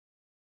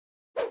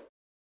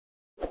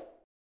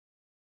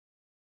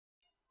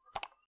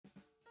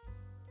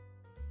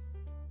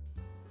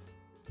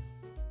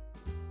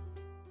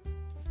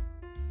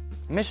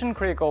Mission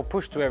Critical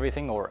Push to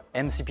Everything, or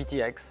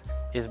MCPTX,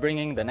 is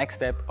bringing the next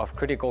step of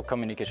critical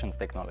communications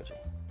technology.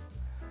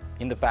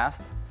 In the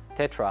past,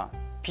 Tetra,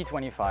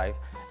 P25,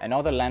 and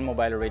other land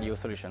mobile radio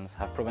solutions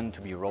have proven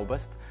to be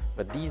robust,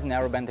 but these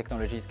narrowband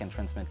technologies can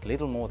transmit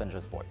little more than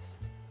just voice.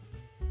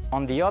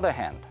 On the other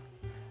hand,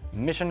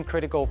 Mission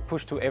Critical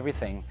Push to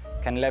Everything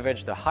can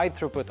leverage the high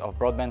throughput of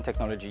broadband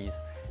technologies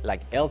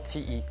like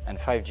LTE and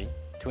 5G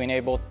to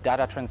enable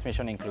data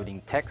transmission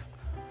including text,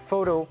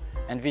 photo,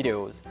 and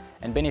videos,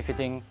 and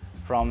benefiting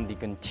from the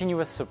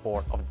continuous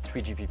support of the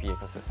 3GPP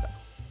ecosystem.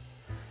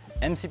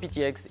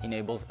 MCPTX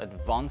enables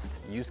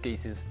advanced use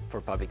cases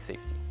for public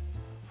safety.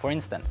 For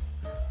instance,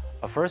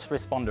 a first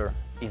responder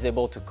is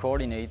able to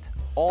coordinate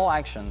all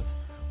actions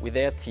with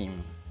their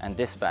team and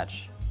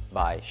dispatch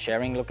by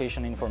sharing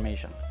location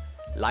information,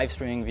 live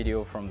streaming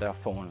video from their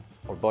phone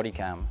or body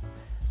cam,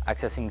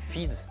 accessing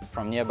feeds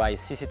from nearby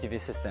CCTV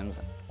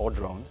systems or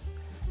drones,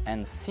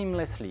 and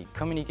seamlessly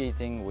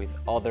communicating with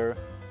other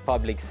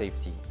public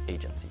safety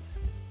agencies.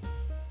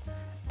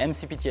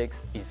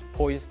 MCPTX is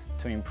poised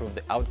to improve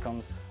the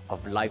outcomes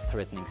of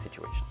life-threatening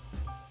situations.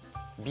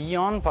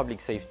 Beyond public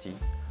safety,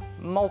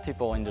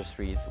 multiple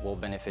industries will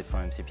benefit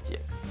from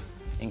MCPTX,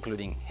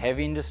 including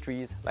heavy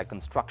industries like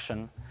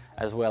construction,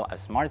 as well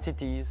as smart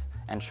cities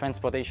and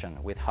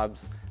transportation with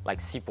hubs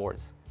like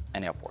seaports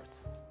and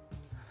airports.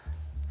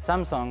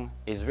 Samsung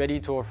is ready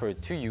to offer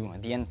to you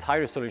the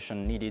entire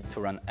solution needed to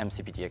run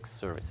MCPTX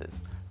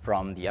services,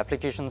 from the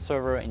application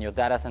server in your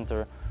data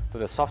center to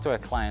the software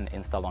client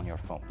installed on your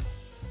phone,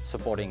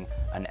 supporting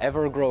an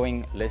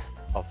ever-growing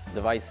list of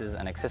devices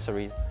and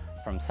accessories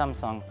from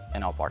Samsung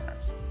and our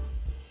partners.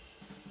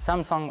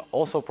 Samsung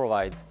also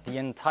provides the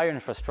entire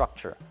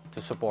infrastructure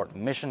to support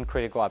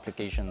mission-critical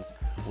applications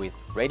with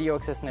radio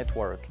access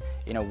network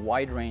in a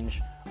wide range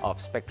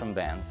of spectrum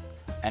bands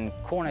and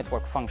core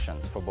network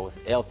functions for both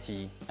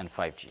LTE and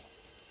 5G.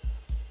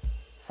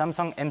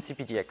 Samsung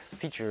MCPTX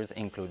features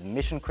include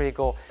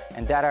mission-critical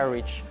and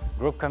data-rich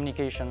group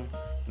communication,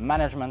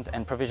 management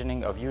and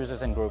provisioning of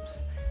users and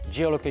groups,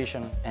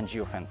 geolocation and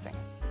geofencing.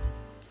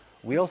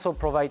 We also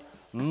provide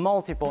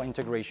multiple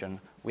integration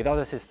with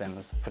other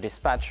systems for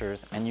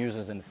dispatchers and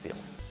users in the field.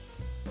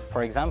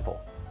 For example,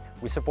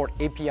 we support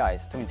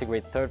APIs to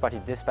integrate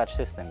third-party dispatch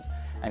systems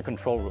and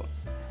control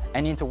rooms,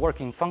 and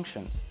interworking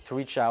functions to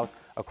reach out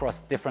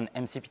across different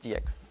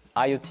MCPTX,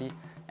 IoT,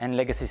 and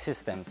legacy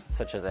systems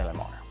such as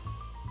LMR.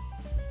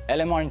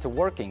 LMR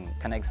interworking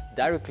connects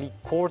directly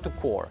core to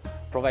core,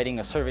 providing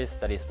a service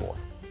that is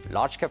both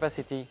large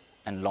capacity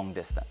and long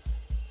distance.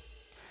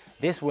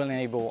 This will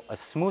enable a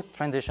smooth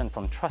transition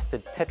from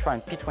trusted Tetra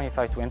and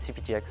P25 to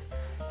MCPTX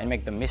and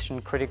make the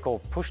mission-critical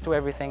push to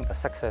everything a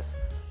success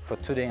for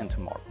today and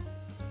tomorrow.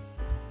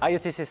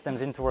 IoT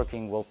systems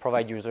interworking will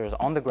provide users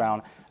on the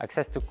ground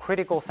access to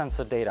critical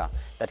sensor data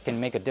that can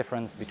make a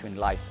difference between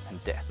life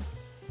and death.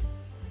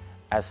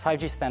 As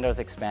 5G standards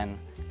expand,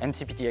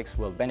 MCPTX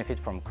will benefit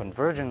from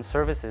convergent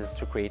services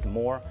to create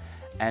more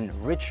and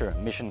richer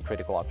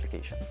mission-critical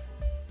applications.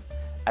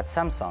 At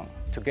Samsung,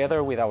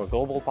 together with our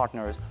global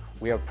partners,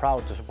 we are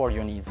proud to support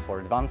your needs for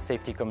advanced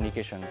safety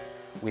communication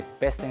with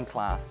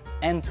best-in-class,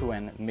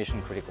 end-to-end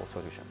mission-critical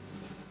solutions.